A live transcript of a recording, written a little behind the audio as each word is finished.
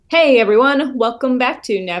Hey everyone, welcome back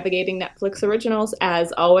to Navigating Netflix Originals.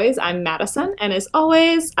 As always, I'm Madison, and as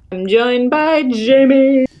always, I'm joined by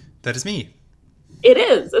Jamie. That is me.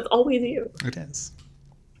 It's always you. It is.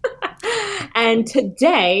 And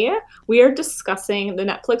today we are discussing the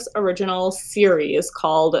Netflix original series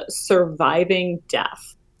called Surviving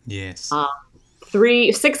Death. Yes. Um,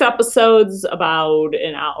 6 episodes, about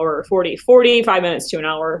an hour, 45 minutes to an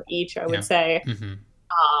hour each, I would Yeah. say. hmm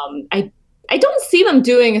I don't see them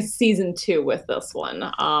doing a season two with this one.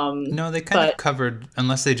 No, they kind But of covered,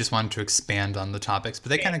 unless they just wanted to expand on the topics, but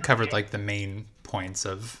they kind of covered like the main points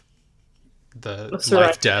of the Surviving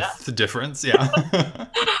life Death. death difference. Yeah.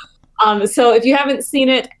 So if you haven't seen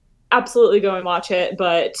it, absolutely go and watch it.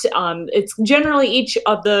 But it's generally each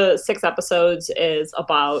of the 6 episodes is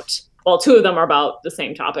about, well, two of them are about the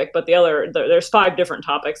same topic, but there's five different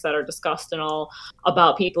topics that are discussed and all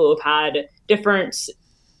about people who've had different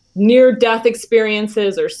near death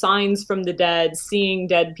experiences or signs from the dead, seeing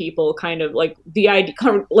dead people, kind of like the idea,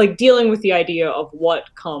 kind of like dealing with the idea of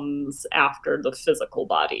what comes after the physical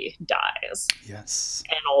body dies Yes.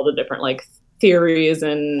 and all the different like theories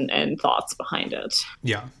and thoughts behind it.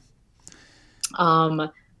 Yeah.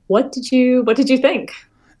 Um, what did you think?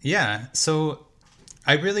 Yeah. So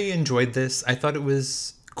I really enjoyed this. I thought it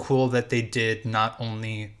was cool that they did not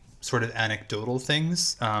only sort of anecdotal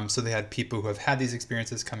things. So they had people who have had these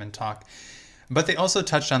experiences come and talk, but they also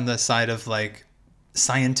touched on the side of like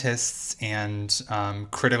scientists and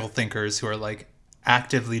critical thinkers who are like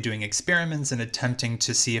actively doing experiments and attempting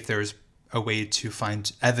to see if there's a way to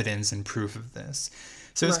find evidence and proof of this.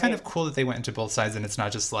 So it's kind Right. of cool that they went into both sides and it's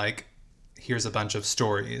not just like, here's a bunch of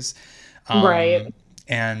stories. Right.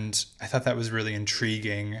 And I thought that was really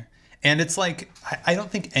intriguing. And it's like, I don't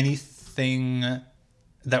think anything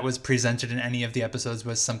that was presented in any of the episodes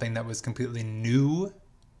was something that was completely new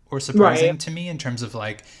or Right. surprising to me in terms of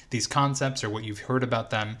like these concepts or what you've heard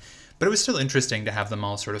about them. But it was still interesting to have them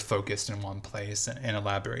all sort of focused in one place and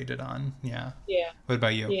elaborated on. Yeah. Yeah. What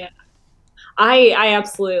about you? Yeah. I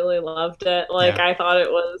absolutely loved it. Like Yeah. I thought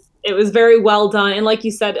it was very well done. And like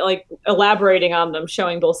you said, like elaborating on them,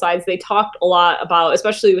 showing both sides. They talked a lot about,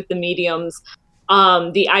 especially with the mediums,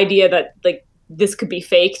 the idea that like this could be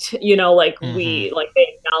faked, like Mm-hmm. they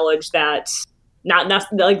acknowledge that not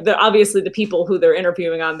like obviously the people who they're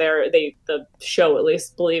interviewing on there, the show at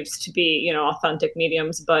least believes to be, authentic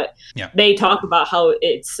mediums, but Yeah. they talk about how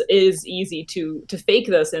is easy to fake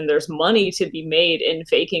this, and there's money to be made in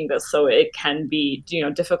faking this, so it can be,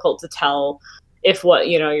 difficult to tell if what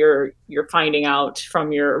you're finding out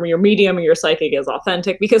from your medium or your psychic is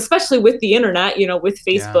authentic, because especially with the internet, with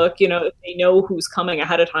Yeah. Facebook, if they know who's coming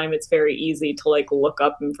ahead of time, it's very easy to like look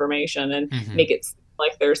up information and Mm-hmm. make it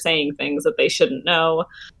like they're saying things that they shouldn't know.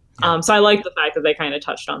 Yeah. So I like the fact that they kind of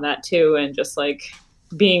touched on that too, and just like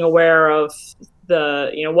being aware of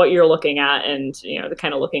the what you're looking at, and the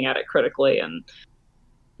kind of looking at it critically, and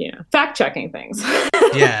fact checking things.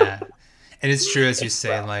 Yeah. And it's true, as you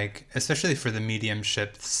say, like, especially for the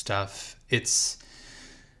mediumship stuff, it's,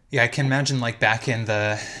 yeah, I can imagine like back in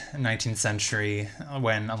the 19th century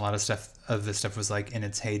when a lot of this stuff was like in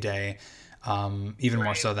its heyday, even more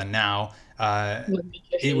Right. so than now. With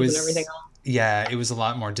It magicians and everything was, else. yeah, it was a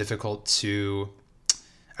lot more difficult to,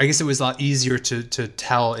 I guess it was a lot easier to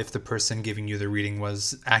tell if the person giving you the reading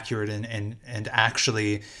was accurate and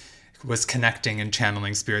actually was connecting and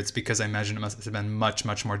channeling spirits, because I imagine it must have been much,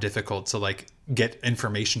 much more difficult to like get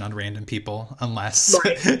information on random people unless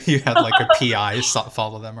Right. you had like a PI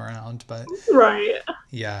follow them around. But Right.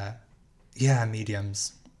 yeah, yeah,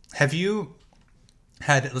 mediums. Have you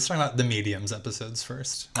had, let's talk about the mediums episodes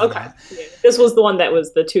first. Why Okay. not? Yeah. This was the one that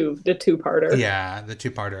was the two-parter. Yeah, the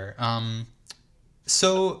two-parter.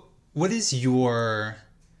 So what is your,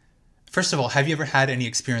 first of all, have you ever had any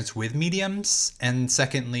experience with mediums? And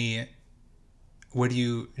secondly, what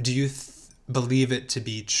believe it to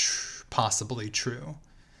be possibly true?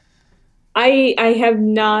 I have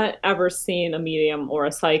not ever seen a medium or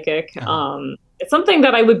a psychic. Uh-huh. It's something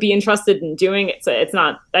that I would be interested in doing. It's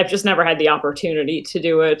not. I've just never had the opportunity to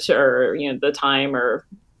do it, or the time, or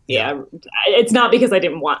Yeah. yeah. It's not because I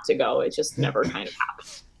didn't want to go. It just never kind of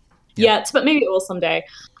happened Yeah. yet. But maybe it will someday.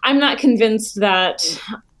 I'm not convinced that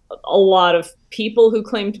a lot of people who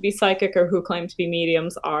claim to be psychic or who claim to be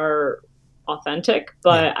mediums are authentic, Yeah.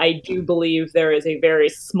 but I do believe there is a very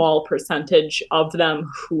small percentage of them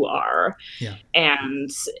who are. Yeah. And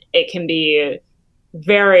it can be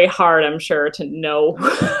very hard, I'm sure, to know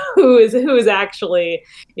who is actually,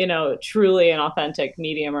 truly an authentic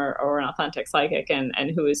medium, or an authentic psychic, and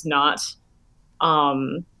who is not.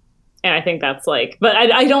 Um, and I think that's like, but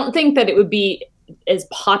I don't think that it would be as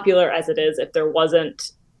popular as it is if there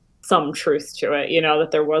wasn't some truth to it,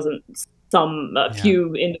 that there wasn't some a Yeah.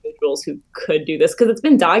 few individuals who could do this, because it's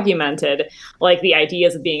been documented, like the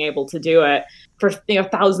ideas of being able to do it for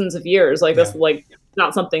thousands of years. Like this, Yeah. like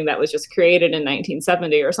not something that was just created in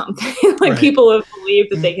 1970 or something. Like Right. people have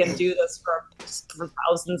believed that they can do this for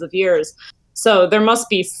thousands of years. So there must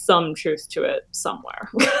be some truth to it somewhere.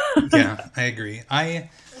 Yeah, I agree. I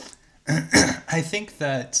think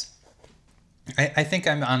that I think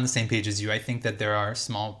I'm on the same page as you. I think that there are a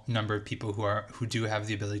small number of people who do have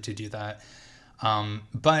the ability to do that.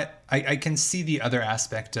 But I can see the other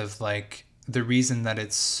aspect of like the reason that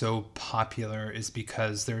it's so popular is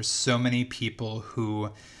because there's so many people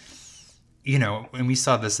who, and we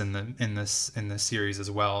saw this in the series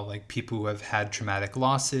as well, like people who have had traumatic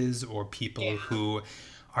losses or people who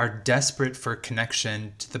are desperate for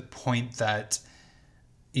connection to the point that,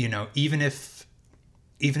 even if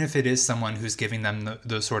it is someone who's giving them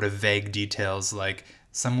those sort of vague details, like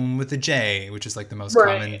someone with a J, which is like the most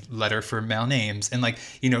common letter for male names, and like,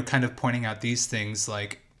 kind of pointing out these things,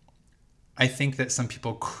 like, I think that some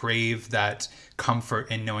people crave that comfort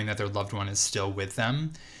in knowing that their loved one is still with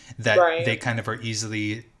them, that they kind of are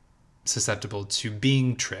easily susceptible to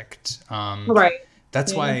being tricked.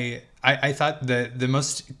 That's why I thought the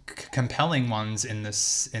most compelling ones in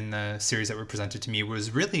the series that were presented to me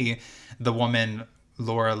was really the woman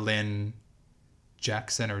Laura Lynn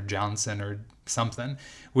Jackson or Johnson or something,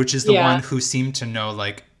 which is the one who seemed to know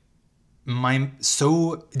like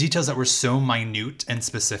details that were so minute and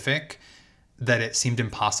specific that it seemed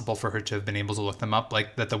impossible for her to have been able to look them up.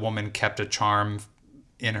 Like that the woman kept a charm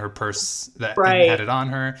in her purse that had it on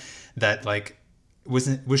her. That like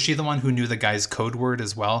was she the one who knew the guy's code word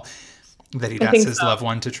as well? That he'd asked his loved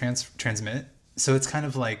one to transmit. So it's kind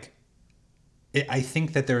of like, I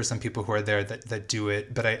think that there are some people who are there that do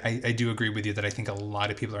it, but I do agree with you that I think a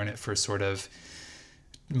lot of people are in it for sort of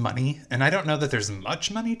money. And I don't know that there's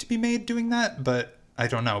much money to be made doing that, but I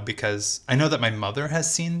don't know, because I know that my mother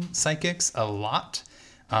has seen psychics a lot.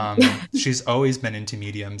 She's always been into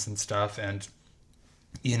mediums and stuff. And,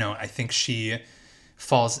 I think she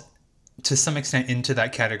falls to some extent into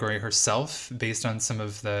that category herself based on some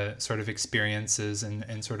of the sort of experiences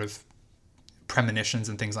and sort of premonitions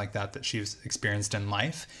and things like that she's experienced in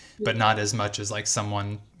life, but not as much as like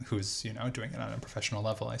someone who's, doing it on a professional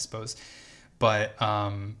level, I suppose. But,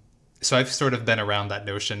 so I've sort of been around that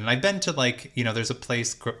notion, and I've been to like, there's a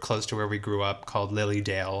place close to where we grew up called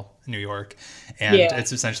Lilydale, New York. And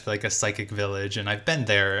it's essentially like a psychic village. And I've been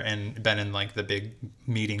there and been in like the big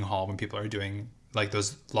meeting hall when people are doing like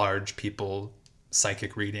those large people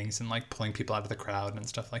psychic readings and like pulling people out of the crowd and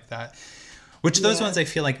stuff like that. Which those ones I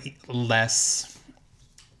feel like those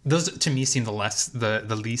to me seem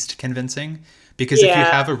the least convincing, because if you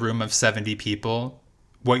have a room of 70 people,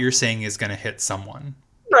 what you're saying is going to hit someone.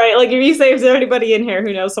 Right. Like if you say, is there anybody in here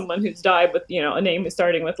who knows someone who's died with, a name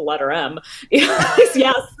starting with the letter M?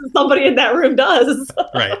 Yes, somebody in that room does.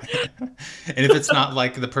 Right. And if it's not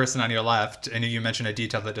like the person on your left and you mention a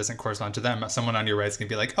detail that doesn't correspond to them, someone on your right is going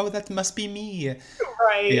to be like, oh, that must be me.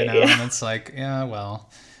 Right. And it's like, yeah, well.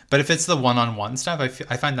 But if it's the one-on-one stuff, I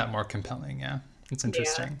find that more compelling. Yeah. It's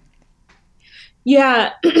interesting.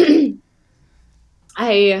 Yeah.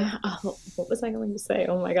 What was I going to say?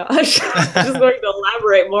 Oh my gosh. I'm just going to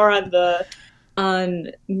elaborate more on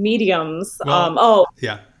mediums. Well,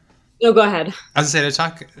 yeah. No, go ahead. I was going to say, to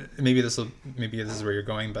talk, maybe this is where you're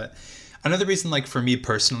going, but another reason, like for me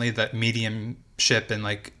personally, that mediumship and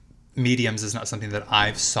like mediums is not something that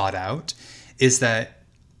I've sought out, is that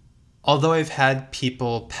although I've had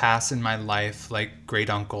people pass in my life, like great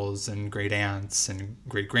uncles and great aunts and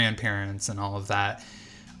great grandparents and all of that,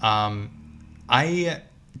 I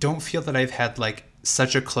don't feel that I've had like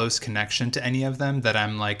such a close connection to any of them that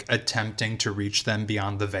I'm like attempting to reach them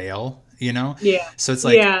beyond the veil, Yeah. So it's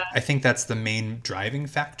like, I think that's the main driving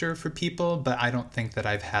factor for people, but I don't think that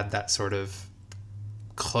I've had that sort of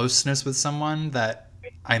closeness with someone that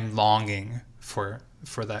I'm longing for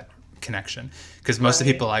that connection. Because most of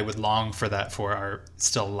the people I would long for that for are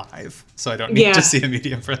still alive. So I don't need to see a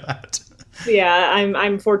medium for that. Yeah,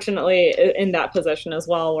 I'm fortunately in that position as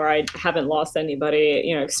well, where I haven't lost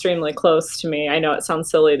anybody, extremely close to me. I know it sounds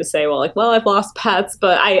silly to say, I've lost pets,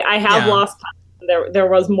 but I have lost pets. There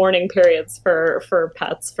was mourning periods for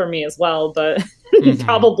pets for me as well, but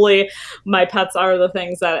probably my pets are the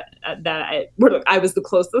things that I was the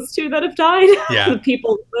closest to that have died. Yeah. The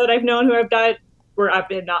people that I've known who have died, I've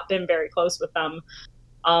not been very close with them.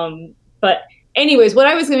 But anyways, what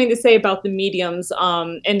I was going to say about the mediums,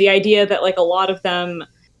 and the idea that like a lot of them,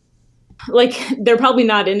 like they're probably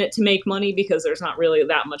not in it to make money, because there's not really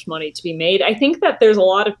that much money to be made. I think that there's a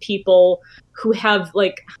lot of people who have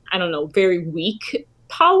like, I don't know, very weak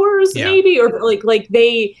powers, Yeah. maybe, or like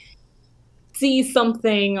they see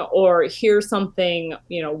something or hear something,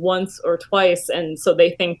 you know, once or twice, and so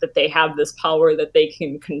they think that they have this power that they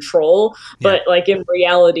can control, Yeah. but like in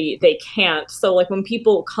reality they can't. So like when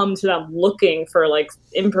people come to them looking for like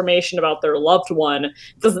information about their loved one, it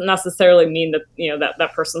doesn't necessarily mean that, you know, that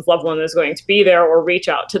that person's loved one is going to be there or reach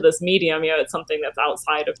out to this medium. You know, it's something that's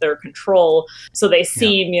outside of their control, so they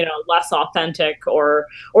seem, you know, less authentic, or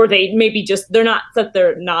they maybe just, they're not that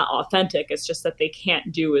they're not authentic, it's just that they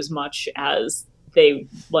can't do as much as they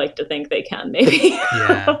like to think they can, maybe.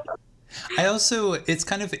 Yeah. I also, it's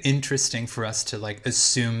kind of interesting for us to like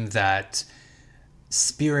assume that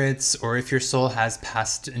spirits, or if your soul has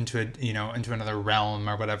passed into a, you know, into another realm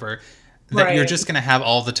or whatever, that you're just going to have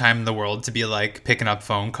all the time in the world to be like picking up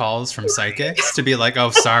phone calls from psychics to be like,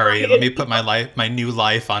 oh, sorry, let me put my new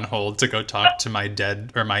life on hold to go talk to my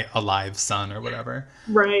dead or my alive son or whatever.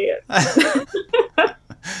 Right.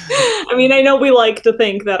 I mean, I know we like to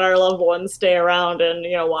think that our loved ones stay around and,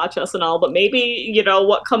 you know, watch us and all, but maybe, you know,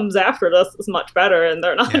 what comes after this is much better and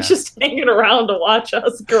they're not just hanging around to watch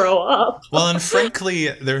us grow up. Well, and frankly,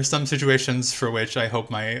 there are some situations for which I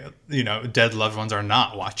hope my, you know, dead loved ones are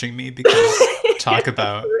not watching me, because talk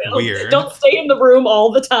about weird. Don't stay in the room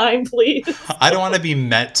all the time, please. I don't want to be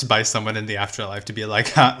met by someone in the afterlife to be like,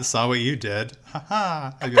 ha, saw what you did. Ha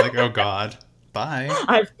ha. I'd be like, oh God. Bye.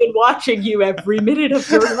 I've been watching you every minute of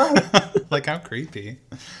your life. Like, how creepy.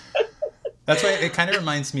 That's why it kind of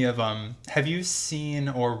reminds me of, have you seen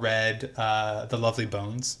or read The Lovely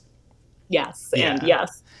Bones? Yes, and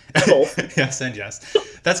yes. Both. Yes, and yes.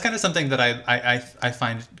 That's kind of something that I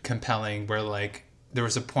find compelling, where like there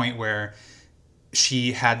was a point where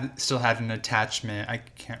she still had an attachment. I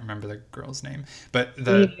can't remember the girl's name, but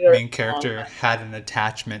the main character had an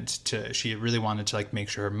attachment to, she really wanted to like make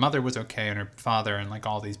sure her mother was okay and her father and like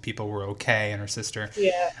all these people were okay and her sister.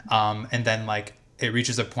 Yeah. And then like it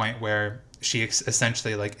reaches a point where she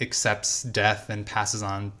essentially like accepts death and passes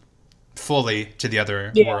on fully to the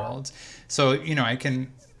other world. So, you know,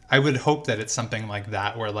 I would hope that it's something like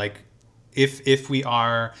that, where like, if we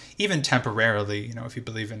are, even temporarily, you know, if you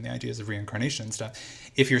believe in the ideas of reincarnation and stuff,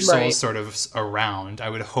 if your soul's sort of around, I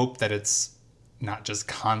would hope that it's not just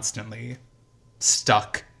constantly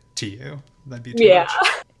stuck to you. That'd be too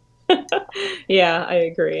much. Yeah, I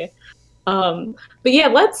agree. But yeah,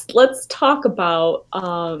 let's talk about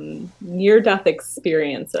near-death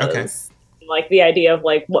experiences. Okay. Like the idea of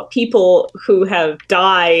like what people who have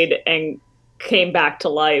died and came back to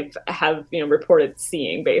life have, you know, reported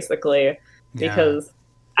seeing, basically. Because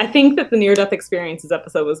I think that the near-death experiences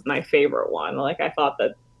episode was my favorite one. Like, I thought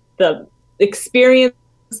that the experience,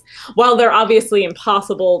 while they're obviously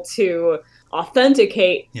impossible to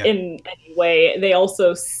authenticate in any way, they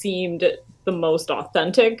also seemed the most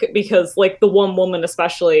authentic, because like the one woman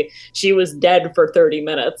especially, she was dead for 30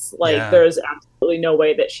 minutes. Like there's absolutely no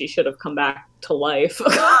way that she should have come back to life,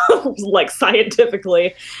 like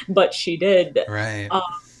scientifically, but she did. Right.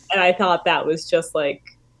 And I thought that was just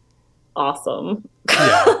like awesome.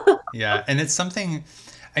 Yeah. And it's something,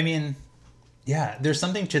 I mean, there's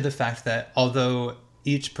something to the fact that although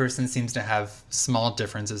each person seems to have small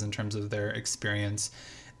differences in terms of their experience,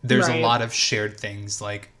 there's a lot of shared things,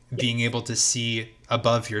 like being able to see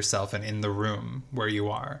above yourself and in the room where you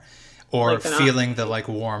are, or like feeling the like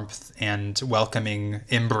warmth and welcoming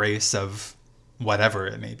embrace of whatever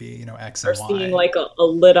it may be, you know, X and Y. Or seeing like a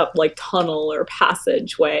lit up like tunnel or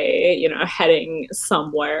passageway, you know, heading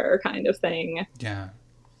somewhere kind of thing. Yeah.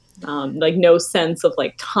 Like no sense of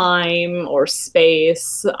like time or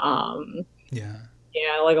space.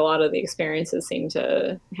 Yeah, like a lot of the experiences seem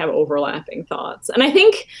to have overlapping thoughts. And I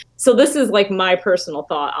think, so this is like my personal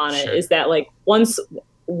thought on it, is that like once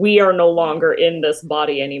we are no longer in this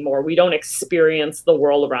body anymore, we don't experience the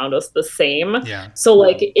world around us the same. So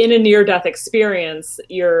like in a near-death experience,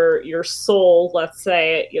 your soul, let's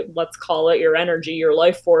call it your energy, your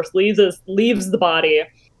life force leaves the body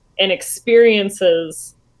and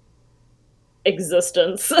experiences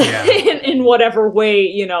existence in whatever way,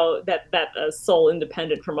 you know, that a soul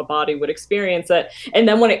independent from a body would experience it. And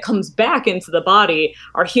then when it comes back into the body,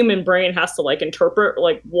 our human brain has to like interpret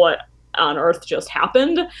like what on earth just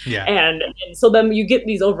happened. And so then you get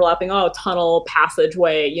these overlapping, tunnel,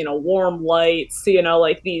 passageway, you know, warm lights, you know,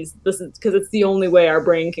 like this is because it's the only way our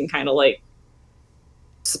brain can kind of like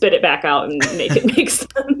spit it back out and make it make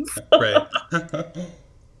sense. Right.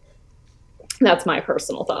 That's my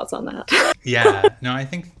personal thoughts on that. No, I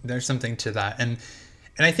think there's something to that. And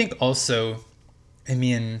I think also, I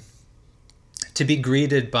mean, to be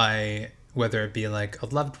greeted by, whether it be like a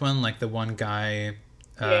loved one, like the one guy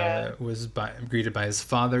Yeah. was greeted by his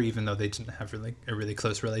father, even though they didn't have really a really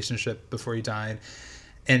close relationship before he died.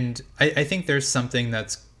 And I think there's something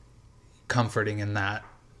that's comforting in that,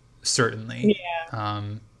 certainly. Yeah.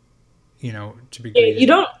 To be Yeah, greeted.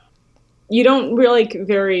 you don't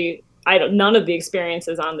really none of the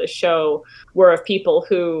experiences on the show were of people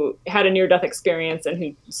who had a near-death experience and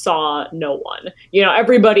who saw no one.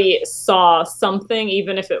 Everybody saw something,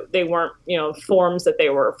 even if they weren't, forms that they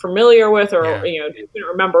were familiar with, or, Yeah. didn't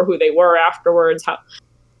remember who they were afterwards.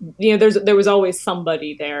 There was always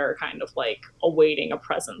somebody there kind of like awaiting a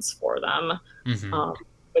presence for them. Mm-hmm.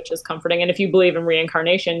 Which is comforting. And if you believe in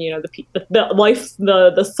reincarnation,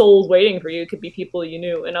 the souls waiting for you could be people you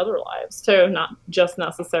knew in other lives too, not just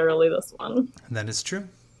necessarily this one. That is true.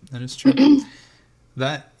 That is true.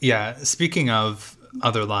 Speaking of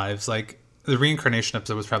other lives, like the reincarnation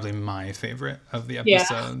episode was probably my favorite of the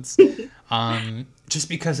episodes. Just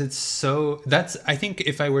because I think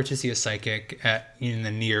if I were to see a psychic in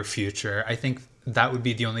the near future, I think that would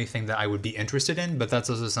be the only thing that I would be interested in, but that's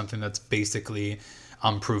also something that's basically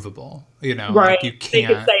unprovable, Right. Like you can't.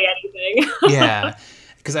 They could say anything. Yeah,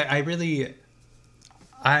 because I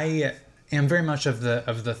am very much of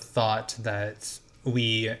the thought that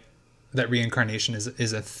reincarnation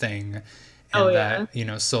is a thing, and that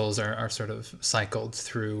souls are sort of cycled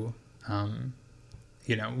through,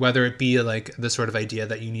 whether it be like the sort of idea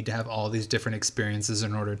that you need to have all these different experiences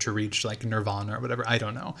in order to reach like nirvana or whatever. I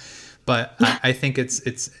don't know, but I think it's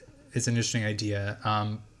an interesting idea,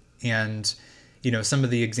 and some of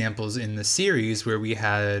the examples in the series where we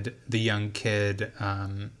had the young kid,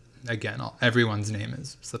 again, everyone's name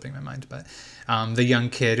is slipping my mind, but the young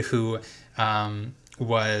kid who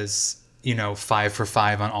was, 5 for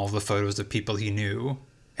 5 on all the photos of people he knew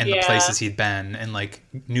and the places he'd been, and like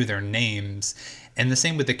knew their names. And the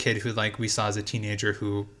same with the kid who like we saw as a teenager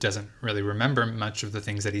who doesn't really remember much of the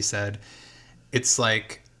things that he said. It's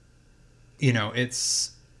like, there's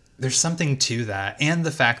something to that. And the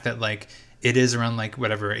fact that like, it is around like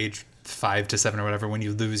whatever age 5 to 7 or whatever when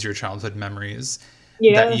you lose your childhood memories,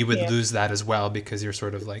 that you would lose that as well, because you're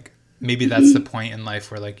sort of like, maybe that's the point in life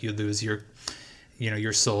where like you lose your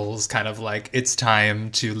soul's kind of like, it's time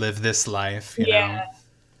to live this life. And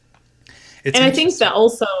I think that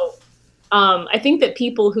also I think that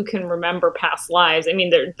people who can remember past lives, I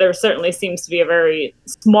mean, there certainly seems to be a very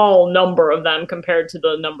small number of them compared to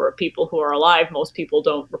the number of people who are alive. Most people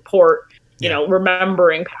don't report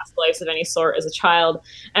remembering past lives of any sort as a child.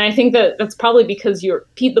 And I think that that's probably because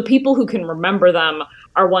the people who can remember them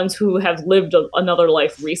are ones who have lived another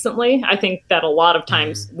life recently. I think that a lot of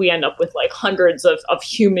times we end up with like hundreds of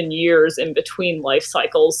human years in between life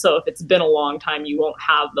cycles. So if it's been a long time, you won't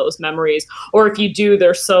have those memories. Or if you do,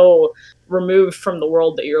 they're so removed from the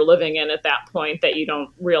world that you're living in at that point that you don't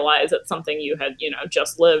realize it's something you had,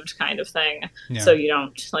 just lived kind of thing. Yeah. So you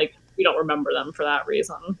don't remember them for that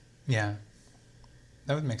reason. Yeah.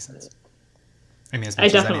 That would make sense. I mean, I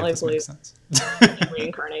definitely believe in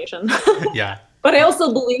reincarnation. Yeah. But I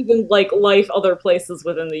also believe in like life other places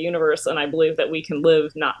within the universe, and I believe that we can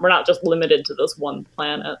live we're not just limited to this one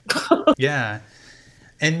planet. Yeah.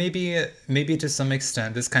 And maybe to some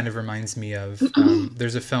extent, this kind of reminds me of,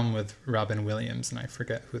 there's a film with Robin Williams, and I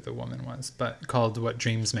forget who the woman was, but called What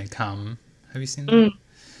Dreams May Come. Have you seen that?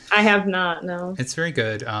 I have not, no. It's very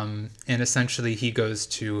good. And essentially he goes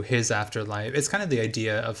to his afterlife. It's kind of the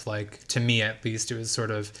idea of like, to me at least, it was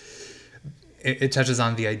sort of, it touches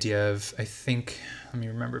on the idea of, I think, let me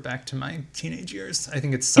remember back to my teenage years. I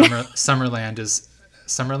think it's Summerland,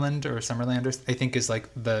 I think is like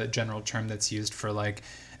the general term that's used for like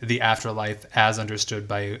the afterlife as understood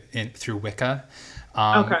through Wicca,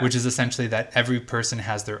 which is essentially that every person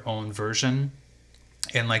has their own version.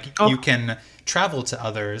 And like you can travel to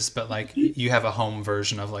others, but like you have a home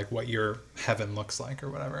version of like what your heaven looks like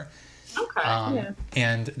or whatever.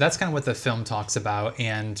 And that's kind of what the film talks about.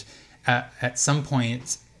 And at some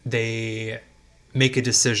point they make a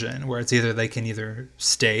decision where it's either they can either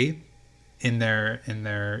stay in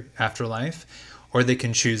their afterlife, or they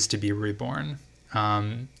can choose to be reborn.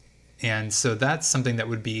 And so that's something that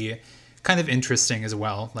would be kind of interesting as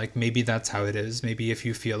well. Like maybe that's how it is. Maybe if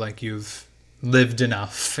you feel like you've lived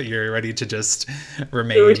enough, you're ready to just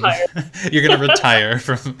remain. You're going to retire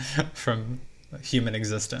from human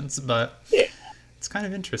existence. But it's kind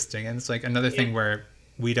of interesting, and it's like another thing where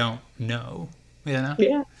we don't know.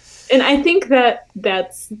 Yeah. And I think that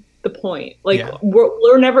that's the point. Like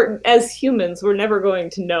we're never, as humans, we're never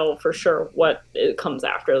going to know for sure what comes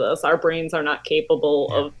after this. Our brains are not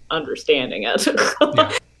capable of understanding it.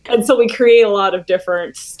 And so we create a lot of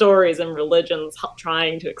different stories and religions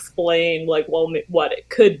trying to explain like, well, what it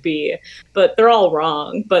could be, but they're all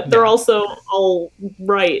wrong, but they're also all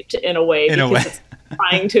right in a way, because it's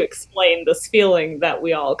trying to explain this feeling that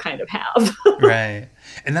we all kind of have. Right.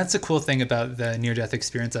 And that's the cool thing about the near-death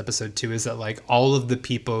experience episode too, is that like all of the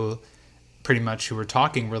people pretty much who were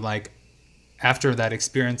talking were like, after that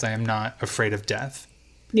experience, I am not afraid of death.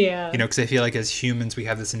 Yeah. You know, because I feel like as humans, we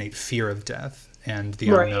have this innate fear of death and the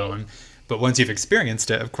unknown. But once you've experienced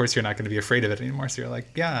it, of course, you're not going to be afraid of it anymore. So you're like,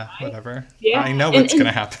 yeah, whatever. Yeah. I know what's going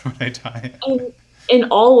to happen when I die. And in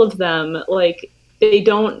all of them, like, they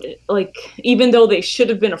don't, like, even though they should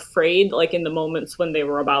have been afraid, like in the moments when they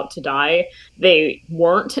were about to die, they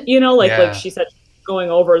weren't, you know, like she said, going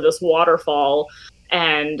over this waterfall,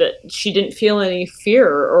 and she didn't feel any fear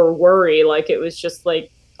or worry. Like, it was just like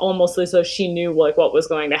almost as though she knew like what was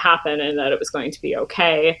going to happen and that it was going to be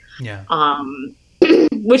okay. Yeah.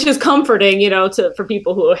 Which is comforting, you know, for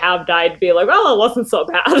people who have died, to be like, well, it wasn't so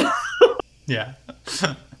bad. Yeah.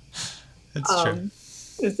 It's true.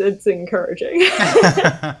 It's encouraging.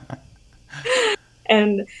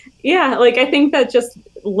 And yeah, like, I think that just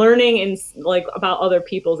learning in like about other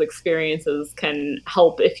people's experiences can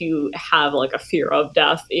help if you have like a fear of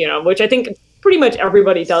death, you know, which I think pretty much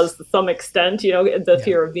everybody does to some extent, you know, the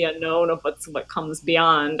fear of the unknown, of what comes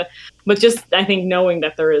beyond. But just, I think, knowing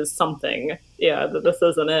that there is something, that this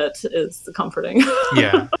isn't it, is comforting.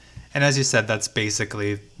 Yeah. And as you said, that's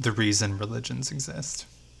basically the reason religions exist.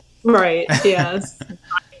 Right. Yes. Trying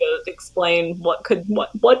to explain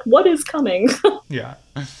what is coming. Yeah.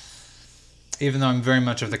 Even though I'm very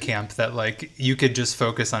much of the camp that like you could just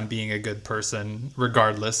focus on being a good person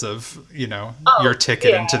regardless of, you know, your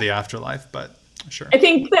ticket into the afterlife, but sure. I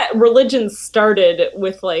think that religion started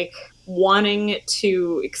with like wanting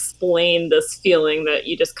to explain this feeling that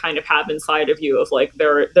you just kind of have inside of you of like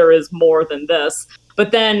there is more than this.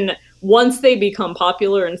 But then once they become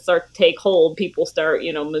popular and start to take hold, people start,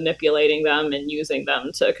 you know, manipulating them and using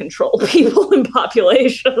them to control people in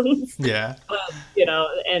populations. Yeah. You know,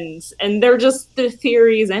 and they're just the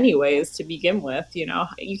theories anyways to begin with, you know.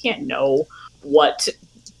 You can't know what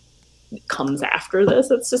comes after this.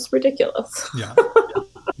 It's just ridiculous. Yeah.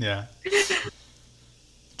 Yeah.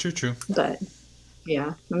 True. But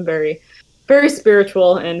yeah, I'm very, very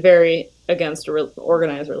spiritual and very against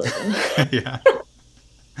organized religion. Yeah.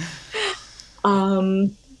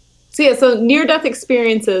 So near-death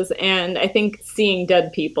experiences, and I think seeing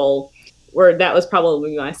dead people, that was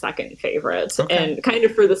probably my second favorite. Okay. And kind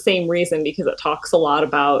of for the same reason, because it talks a lot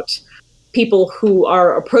about people who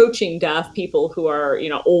are approaching death, people who are, you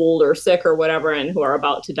know, old or sick or whatever, and who are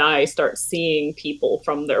about to die, start seeing people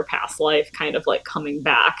from their past life kind of like coming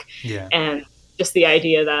back. Yeah. And just the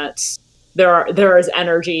idea that there is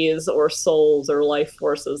energies or souls or life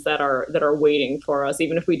forces that are waiting for us,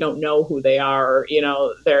 even if we don't know who they are, you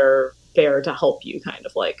know, they're there to help you kind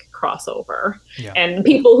of like cross over. Yeah. And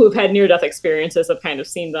people who've had near-death experiences have kind of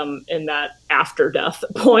seen them in that after-death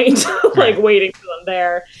point, like waiting for them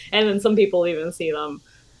there. And then some people even see them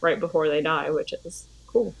right before they die, which is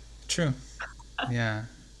cool. True. Yeah.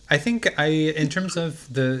 I think in terms of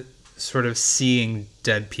the sort of seeing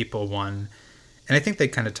dead people one, and I think they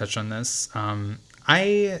kind of touch on this.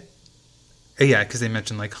 Because they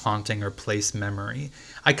mentioned like haunting or place memory.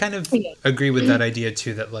 I kind of agree with that idea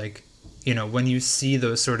too, that like, you know, when you see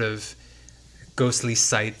those sort of ghostly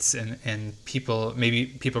sights and people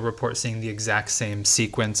report seeing the exact same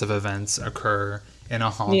sequence of events occur in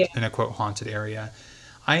in a quote haunted area.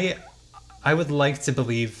 I would like to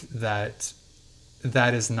believe that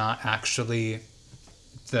is not actually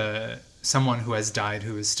someone who has died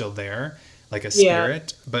who is still there, like a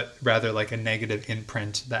spirit, but rather like a negative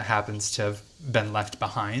imprint that happens to have been left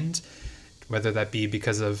behind, whether that be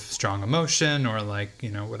because of strong emotion or like,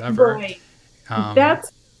 you know, whatever. Right.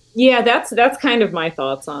 That's kind of my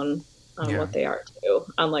thoughts on what they are too,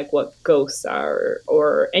 on like what ghosts are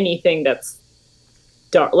or anything that's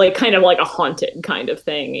dark, like kind of like a haunted kind of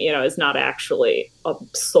thing, you know, is not actually a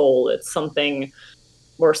soul. It's something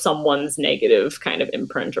or someone's negative kind of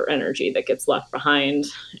imprint or energy that gets left behind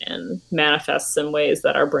and manifests in ways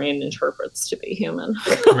that our brain interprets to be human.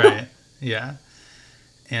 Right. Yeah.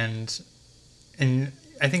 And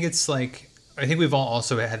I think it's like, I think we've all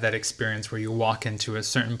also had that experience where you walk into a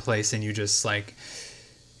certain place and you just like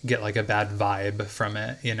get like a bad vibe from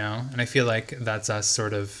it, you know? And I feel like that's us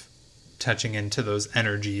sort of touching into those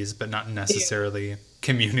energies, but not necessarily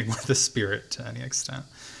communing with the spirit to any extent.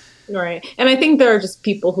 Right. And I think there are just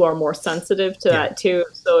people who are more sensitive to Yeah. that too.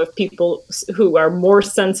 So if people who are more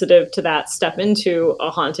sensitive to that step into a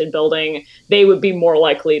haunted building, they would be more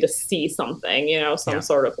likely to see something, some Yeah.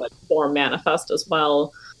 sort of like form manifest as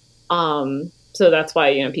well. So that's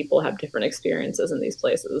why, people have different experiences in these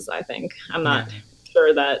places, I think. I'm Yeah. not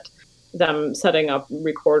sure that them setting up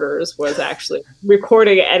recorders was actually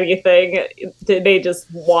recording anything. They just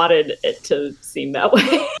wanted it to seem that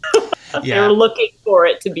way. They Yeah. were looking for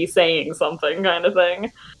it to be saying something, kind of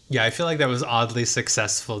thing. Yeah, I feel like that was oddly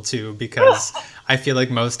successful too, because I feel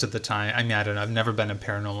like most of the time, I mean, I don't know, I've never been a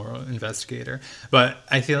paranormal investigator, but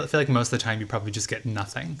I feel like most of the time you probably just get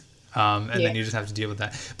nothing. And then you just have to deal with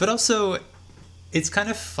that. But also, it's kind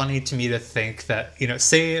of funny to me to think that,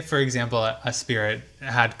 say, for example, a spirit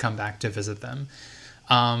had come back to visit them.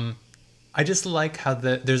 I just like how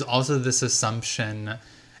there's also this assumption,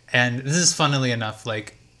 and this is funnily enough,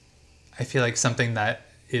 like, I feel like something that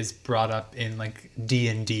is brought up in like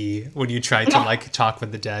D&D when you try to like talk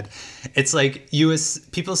with the dead. It's like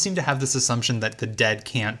people seem to have this assumption that the dead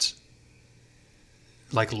can't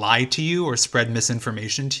like lie to you or spread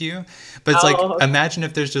misinformation to you. But it's like, imagine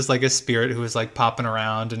if there's just like a spirit who was like popping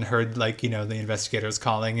around and heard like, the investigators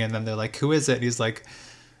calling, and then they're like, who is it? And he's like,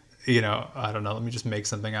 I don't know, let me just make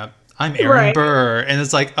something up. I'm Aaron Burr. And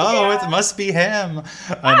it's like, it must be him.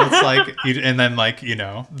 And it's like, and then like,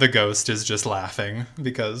 the ghost is just laughing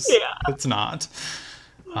because it's not.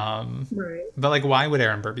 But like, why would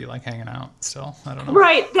Aaron Burr be like hanging out still? I don't know.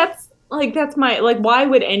 Right. That's my, like, why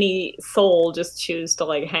would any soul just choose to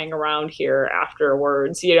like hang around here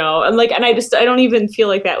afterwards, And like, and I don't even feel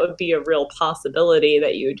like that would be a real possibility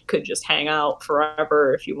that you could just hang out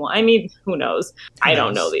forever if you want. I mean, who knows? I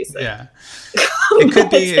don't know these things. Yeah.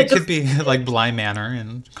 It could be like Bly Manor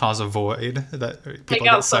and cause a void that people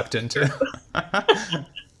get sucked into.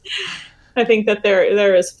 I think that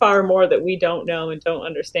there is far more that we don't know and don't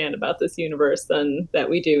understand about this universe than that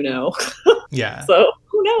we do know. Yeah. So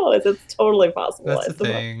who knows? It's totally possible. That's the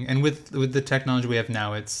thing. And with the technology we have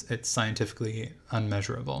now, it's scientifically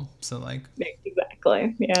unmeasurable. So like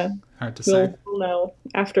exactly. Yeah. Hard to say. We'll know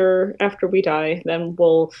after we die. Then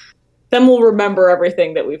we'll remember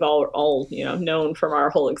everything that we've all known from our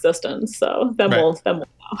whole existence. So then we'll know.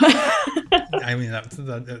 I mean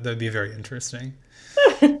that'd be very interesting.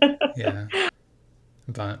 Yeah.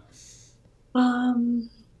 But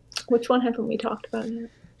which one haven't we talked about yet?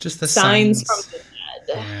 Just the signs from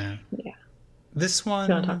the dead. Yeah. This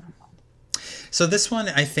one. So this one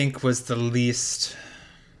I think was the least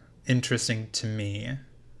interesting to me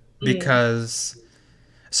because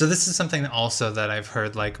so this is something also that I've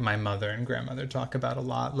heard like my mother and grandmother talk about a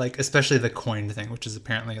lot, like especially the coin thing, which is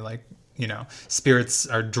apparently like, spirits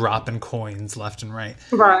are dropping coins left and right.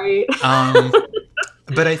 Right.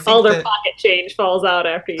 But I think all their pocket change falls out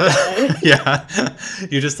after you die. Yeah.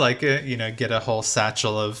 You just like, get a whole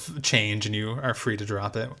satchel of change and you are free to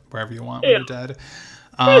drop it wherever you want when you're dead.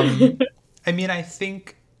 I mean, I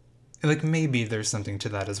think like maybe there's something to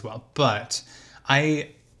that as well, but I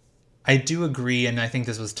do agree. And I think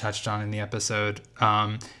this was touched on in the episode.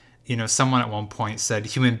 Someone at one point said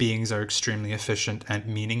human beings are extremely efficient at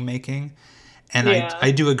meaning making. And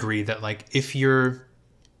I do agree that like, if you're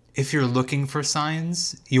looking for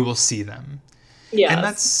signs, you will see them. Yeah. And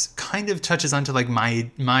that's kind of touches onto like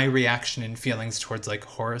my reaction and feelings towards like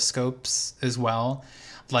horoscopes as well.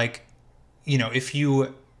 Like,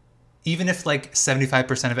 even if like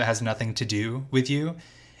 75% of it has nothing to do with you,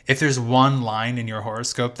 if there's one line in your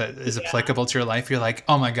horoscope that is applicable to your life, you're like,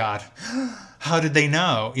 oh my God, how did they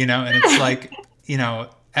know? And it's like,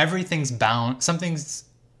 everything's bound.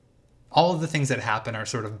 All of the things that happen are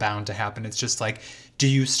sort of bound to happen. It's just like, do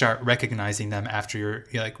you start recognizing them after you're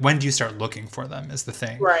like, when do you start looking for them is the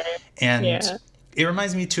thing. Right. And it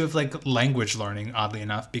reminds me too of like language learning, oddly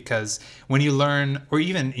enough, because when you learn, or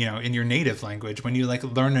even, in your native language, when you like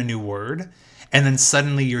learn a new word and then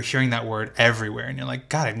suddenly you're hearing that word everywhere and you're like,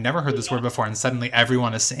 God, I've never heard this word before. And suddenly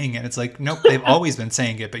everyone is saying it. It's like, nope, they've always been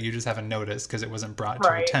saying it, but you just haven't noticed because it wasn't brought to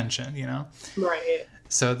your attention, Right.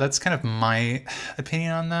 So that's kind of my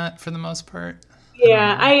opinion on that for the most part.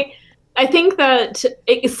 Yeah, I think that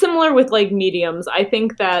it's similar with like mediums. I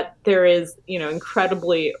think that there is,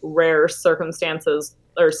 incredibly rare circumstances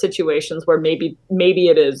or situations where maybe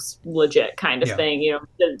it is legit kind of thing.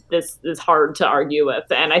 This is hard to argue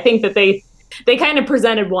with. And I think that they kind of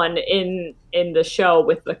presented one in the show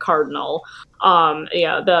with the cardinal.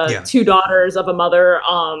 The two daughters of a mother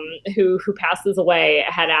who passes away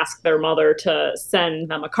had asked their mother to send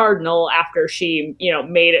them a cardinal after she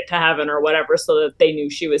made it to heaven or whatever, so that they knew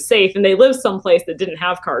she was safe. And they lived someplace that didn't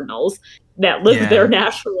have cardinals. that live there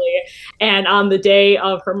naturally. And on the day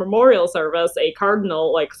of her memorial service, a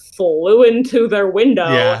cardinal like flew into their window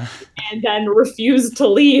and then refused to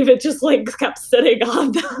leave. It just like kept sitting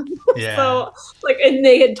on them. So like, and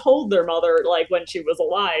they had told their mother like when she was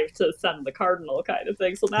alive to send the cardinal kind of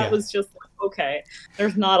thing. So that was just like, okay,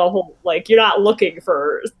 there's not a whole, like, you're not looking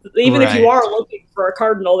for, even if you are looking for a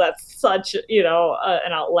cardinal, that's such, you know,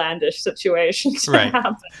 an outlandish situation to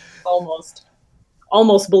happen.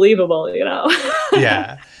 Almost believable, you know?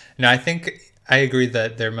 No, I think I agree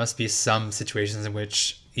that there must be some situations in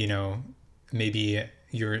which, you know, maybe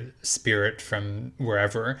your spirit from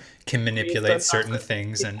wherever can manipulate certain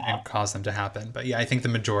things and cause them to happen. But I think the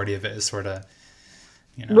majority of it is sort of,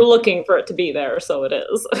 you know, we're looking for it to be there, so it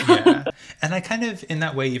is. And I kind of, in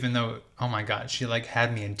that way, even though, oh my God, she like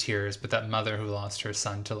had me in tears, but that mother who lost her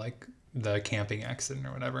son to like the camping accident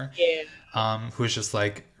or whatever, who was just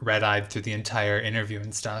like red-eyed through the entire interview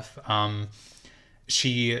and stuff.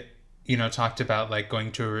 She, you know, talked about like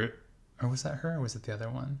going to, or was that her or was it the other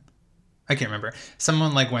one? I can't remember.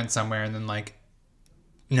 Someone like went somewhere and then like,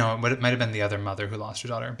 no, it might have been the other mother who lost her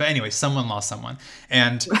daughter. But anyway, someone lost someone.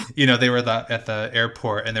 And, you know, they were at the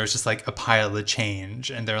airport and there was just like a pile of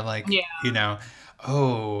change. And they're like, you know,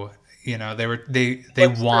 oh, you know, they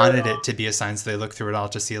wanted it to be a sign. So they looked through it all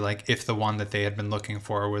to see like if the one that they had been looking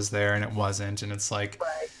for was there, and it wasn't. And it's like,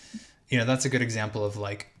 you know, that's a good example of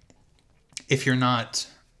like, if you're not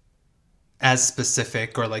as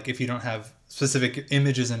specific, or like if you don't have specific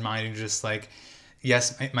images in mind, and you're just like,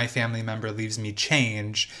 yes, my family member leaves me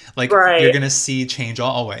change, like you're gonna see change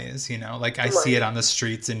always, you know, like I see it on the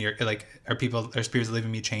streets in your, like, are spirits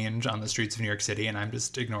leaving me change on the streets of New York City and I'm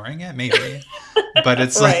just ignoring it? Maybe. But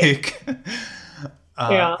it's like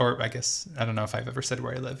or I guess I don't know if I've ever said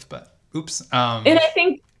where I live, but oops. And I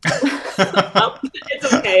think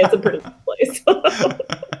it's okay, it's a pretty place.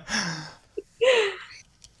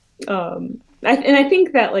 And I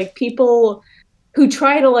think that like people who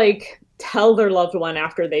try to like tell their loved one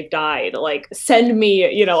after they've died, like, send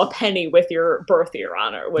me, you know, a penny with your birth year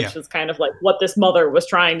on her, which is kind of like what this mother was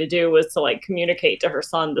trying to do, was to like communicate to her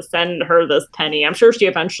son to send her this penny. I'm sure she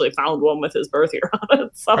eventually found one with his birth year on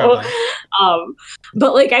it. So,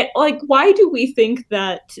 but like, why do we think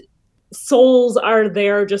that souls are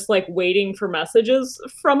there just like waiting for messages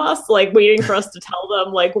from us, like waiting for us to tell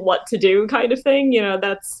them like what to do kind of thing? You know,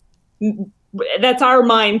 that's our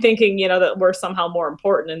mind thinking, you know, that we're somehow more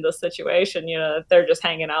important in this situation, you know, that they're just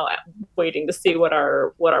hanging out waiting to see what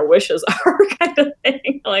our wishes are kind of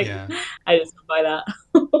thing. Like, I just don't buy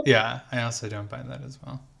that. I also don't buy that as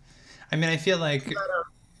well. I mean, I feel like,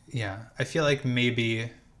 I feel like maybe,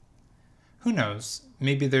 who knows,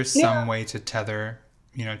 maybe there's some way to tether,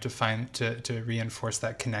 you know, to reinforce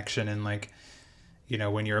that connection. And like, you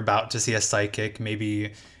know, when you're about to see a psychic,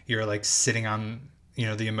 maybe you're like sitting on, you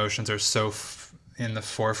know, the emotions are so in the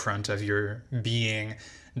forefront of your being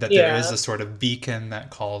that there is a sort of beacon that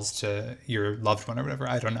calls to your loved one or whatever.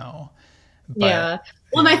 I don't know. But,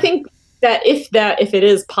 well, and I think that if it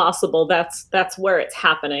is possible, that's where it's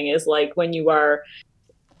happening, is like when you are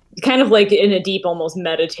kind of like in a deep, almost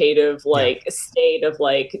meditative, like state of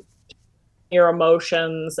like your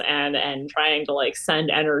emotions and trying to like send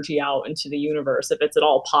energy out into the universe. If it's at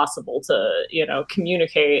all possible to, you know,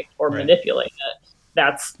 communicate or manipulate it,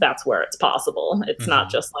 that's where it's possible. It's not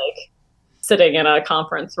just like sitting in a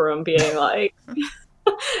conference room being like,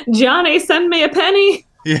 Johnny, send me a penny.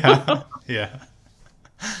 And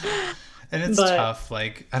it's tough.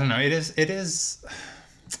 Like, I don't know. It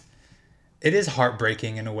is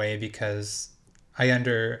heartbreaking in a way, because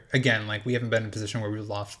again, like, we haven't been in a position where we've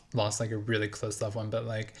lost like a really close loved one, but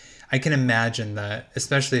like, I can imagine that,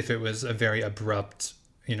 especially if it was a very abrupt,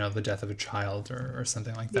 you know, the death of a child or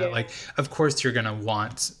something like that. Like, of course you're going to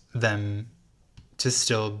want them to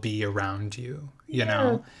still be around you, you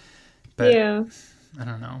know? But I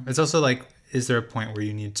don't know. It's also like, is there a point where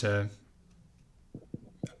you need to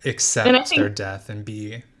accept their death and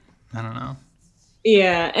be, I don't know.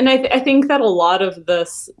 Yeah. And I think that a lot of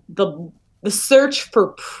this, the search for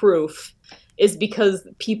proof is because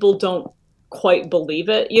people don't quite believe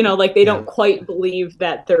it, you know, like they don't quite believe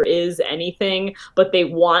that there is anything, but they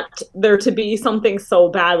want there to be something so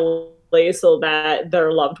badly so that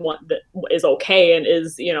their loved one is okay and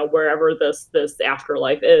is, you know, wherever this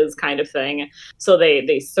afterlife is kind of thing. So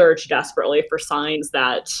they search desperately for signs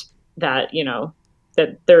that you know,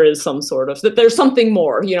 that there is some sort of, that there's something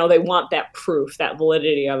more, you know, they want that proof, that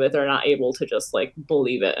validity of it. They're not able to just like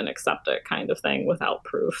believe it and accept it kind of thing without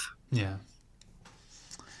proof.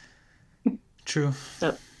 True.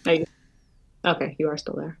 Okay, you are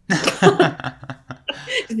still there.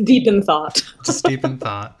 Deep in thought. Just deep in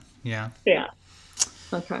thought. Yeah. Yeah.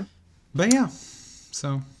 Okay. But yeah,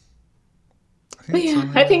 so I But think that's all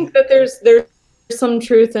yeah, I I have. think that there's some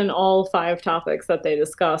truth in all five topics that they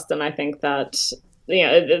discussed, and I think that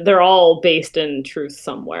they're all based in truth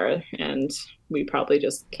somewhere, and we probably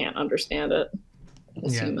just can't understand it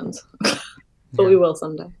as Yeah. humans, but Yeah. we will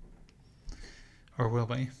someday. Or will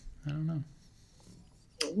we? I don't know.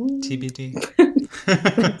 TBD.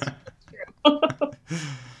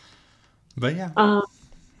 But yeah, uh,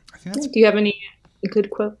 I think that's do you have any good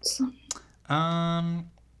quotes?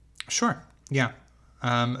 Sure. Yeah.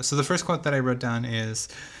 So the first quote that I wrote down is,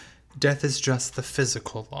 "Death is just the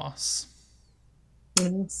physical loss."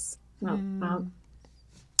 Yes.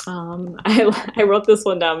 I wrote this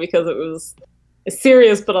one down because it was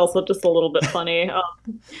serious, but also just a little bit funny.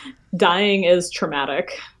 Dying is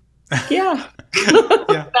traumatic. Yeah.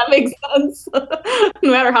 Yeah. That makes sense. No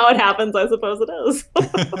matter how it happens, I suppose it is.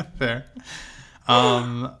 Fair.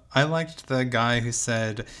 I liked the guy who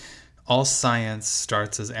said, "All science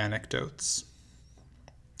starts as anecdotes,"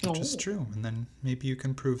 which is true, and then maybe you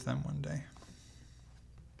can prove them one day.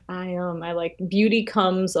 I like beauty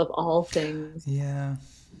comes of all things. Yeah,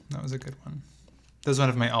 that was a good one. That was one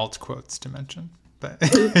of my alt quotes to mention, but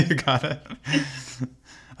you got it.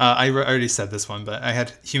 I already said this one, but I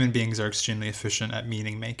had, "Human beings are extremely efficient at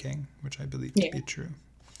meaning making," which I believe to be true.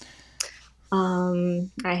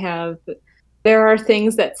 I have, there are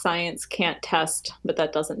things that science can't test, but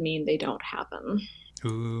that doesn't mean they don't happen.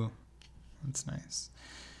 Ooh, that's nice.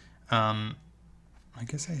 I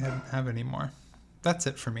guess I don't have any more. That's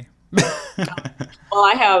it for me. Well,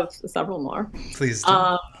 I have several more. Please do.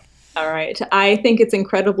 All right. I think it's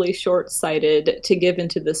incredibly short-sighted to give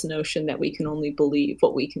into this notion that we can only believe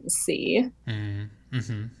what we can see.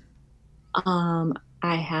 Mm-hmm.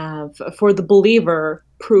 I have, for the believer,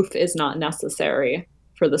 proof is not necessary.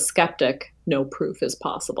 For the skeptic, no proof is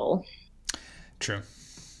possible. True.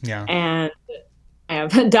 Yeah. And I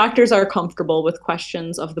have, doctors are comfortable with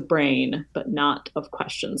questions of the brain, but not of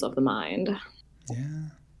questions of the mind. Yeah.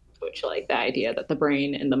 Which, like, the idea that the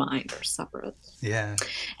brain and the mind are separate. Yeah.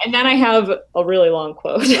 And then I have a really long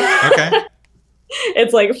quote. Okay.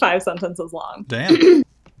 It's like 5 sentences long. Damn. And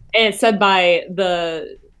it's said by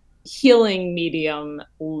the healing medium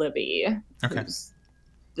Libby, who's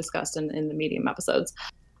discussed in the medium episodes.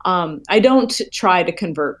 I don't try to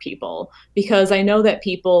convert people because I know that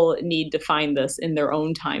people need to find this in their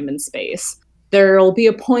own time and space. There'll be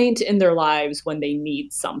a point in their lives when they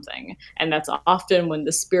need something, and that's often when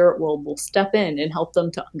the spirit world will step in and help them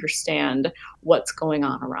to understand what's going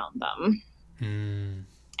on around them.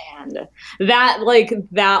 And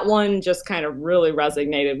that one just kind of really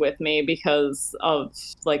resonated with me because of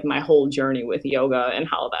like my whole journey with yoga and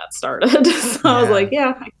how that started. So I was like,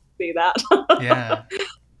 yeah, I can see that. Yeah.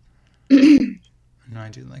 No, I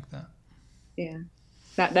do like that. Yeah.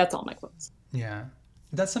 That's all my quotes. Yeah.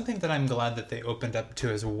 That's something that I'm glad that they opened up to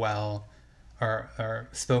as well, or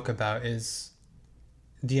spoke about, is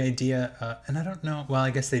the idea, and I don't know, well, I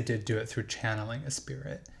guess they did do it through channeling a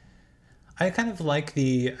spirit. I kind of like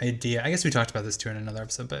the idea, I guess we talked about this too in another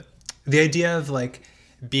episode, but the idea of like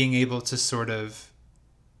being able to sort of,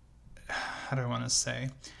 how do I want to say,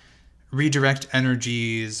 redirect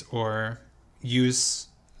energies or use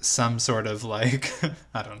some sort of like,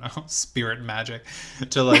 I don't know, spirit magic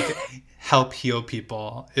to like help heal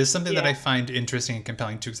people is something that I find interesting and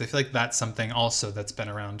compelling too, because I feel like that's something also that's been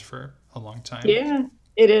around for a long time. Yeah,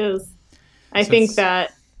 it is. I think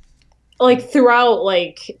that like throughout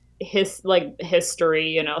like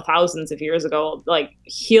history, thousands of years ago, like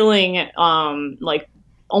healing, like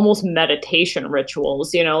almost meditation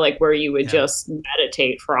rituals, like where you would just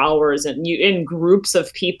meditate for hours and you in groups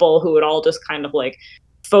of people who would all just kind of like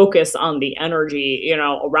focus on the energy,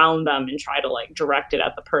 around them and try to like direct it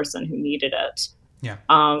at the person who needed it. Yeah.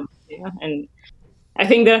 And I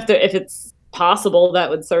think that if it's possible, that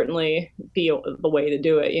would certainly be the way to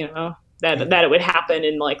do it, that it would happen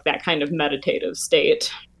in like that kind of meditative state.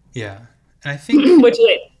 Yeah. And I think which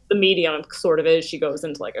the medium sort of is, she goes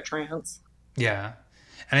into like a trance. Yeah.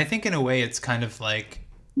 And I think in a way it's kind of like,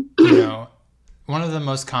 one of the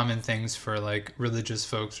most common things for like religious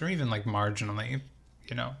folks or even like marginally,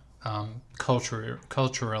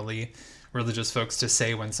 culturally religious folks to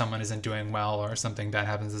say when someone isn't doing well or something bad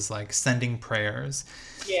happens is like sending prayers.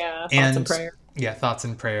 Yeah, thoughts and prayers. Yeah, thoughts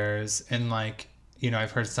and prayers. And like,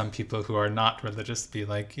 I've heard some people who are not religious be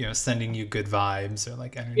like, sending you good vibes or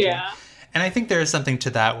like energy. Yeah. And I think there is something to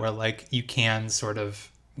that where like you can sort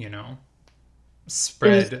of,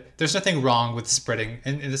 spread. There's nothing wrong with spreading,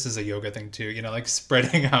 and this is a yoga thing too, like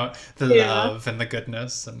spreading out the love and the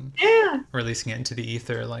goodness and releasing it into the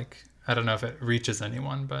ether. Like I don't know if it reaches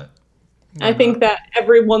anyone, but I think that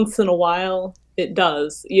every once in a while it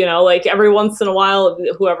does. Like every once in a while,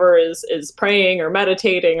 whoever is praying or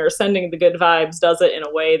meditating or sending the good vibes does it in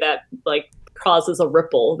a way that like causes a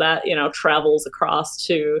ripple that travels across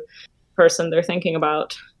to the person they're thinking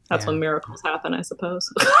about. That's when miracles happen, I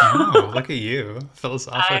suppose. Oh, look at you,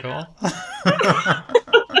 philosophical.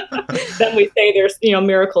 Then we say there's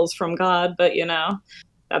miracles from God, but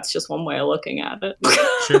that's just one way of looking at it.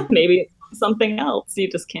 Sure. Maybe it's something else. You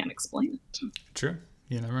just can't explain it. True.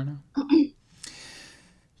 You never know.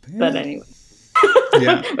 But anyway.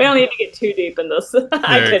 Yeah. We don't need to get too deep in this.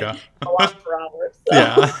 I could go on for hours. So.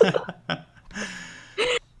 Yeah.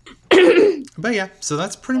 But yeah, so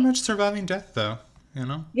that's pretty much Surviving Death, though.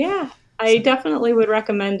 Yeah, I definitely would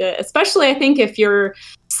recommend it. Especially, I think if you're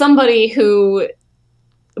somebody who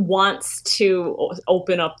wants to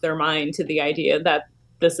open up their mind to the idea that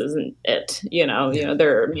this isn't it.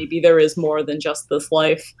 There is more than just this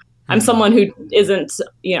life. I'm someone who isn't,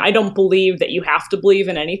 I don't believe that you have to believe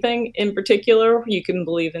in anything in particular. You can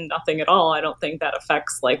believe in nothing at all. I don't think that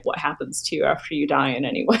affects like what happens to you after you die in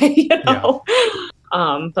any way, Yeah.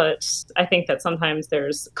 But I think that sometimes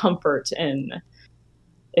there's comfort in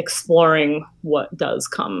exploring what does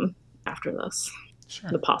come after this. Sure.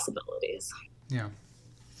 The possibilities. Yeah.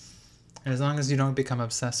 And as long as you don't become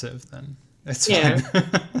obsessive, then it's fine.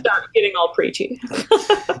 Start getting all preachy.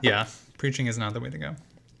 Yeah. Preaching is not the way to go.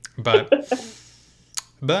 But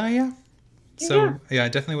yeah. So yeah, I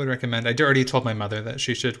definitely would recommend. I already told my mother that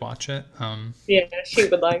she should watch it. Yeah, she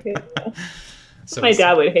would like it. Yeah. So my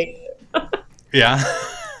dad would hate it. Yeah.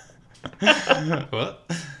 What?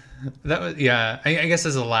 That was I guess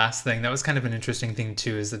as a last thing, that was kind of an interesting thing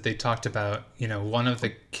too, is that they talked about, one of the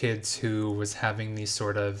kids who was having these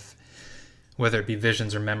sort of, whether it be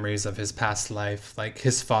visions or memories of his past life, like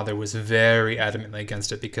his father was very adamantly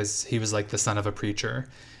against it because he was like the son of a preacher,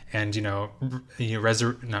 and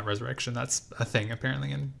not resurrection, that's a thing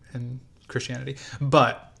apparently in Christianity,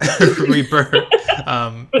 but rebirth,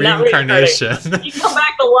 reincarnation. You come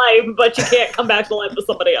back to life, but you can't come back to life with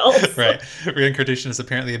somebody else. Right. Reincarnation is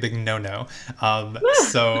apparently a big no-no.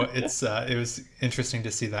 So it was interesting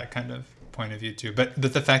to see that kind of point of view too. But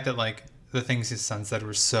the fact that like the things his son said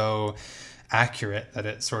were so accurate that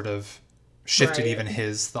it sort of shifted even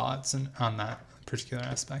his thoughts on that particular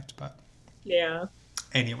aspect. But yeah.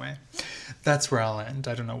 Anyway, that's where I'll end.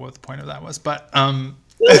 I don't know what the point of that was, but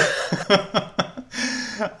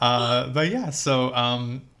but yeah,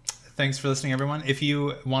 so thanks for listening, everyone. If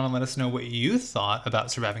you want to let us know what you thought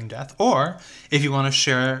about Surviving Death, or if you want to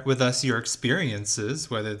share with us your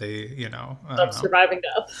experiences, whether they, surviving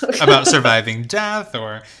death, about surviving death,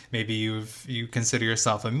 or maybe you consider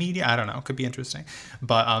yourself a media, I don't know, it could be interesting.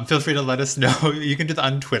 But feel free to let us know. You can do that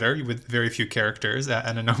on Twitter with very few characters at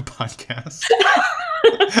NNO Podcast.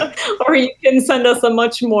 Or you can send us a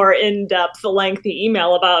much more in-depth, lengthy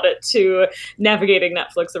email about it to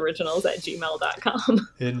navigatingnetflixoriginals@gmail.com.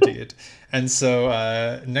 Indeed. And so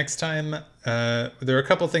next time, there are a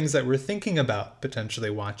couple things that we're thinking about potentially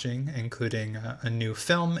watching, including a new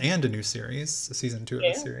film and a new series, season 2 of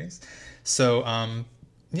the series. So,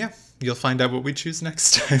 you'll find out what we choose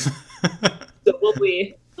next time. So will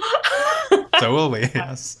we. So will we,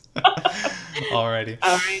 yes. Alrighty.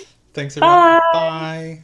 All right. Thanks, everyone. Bye.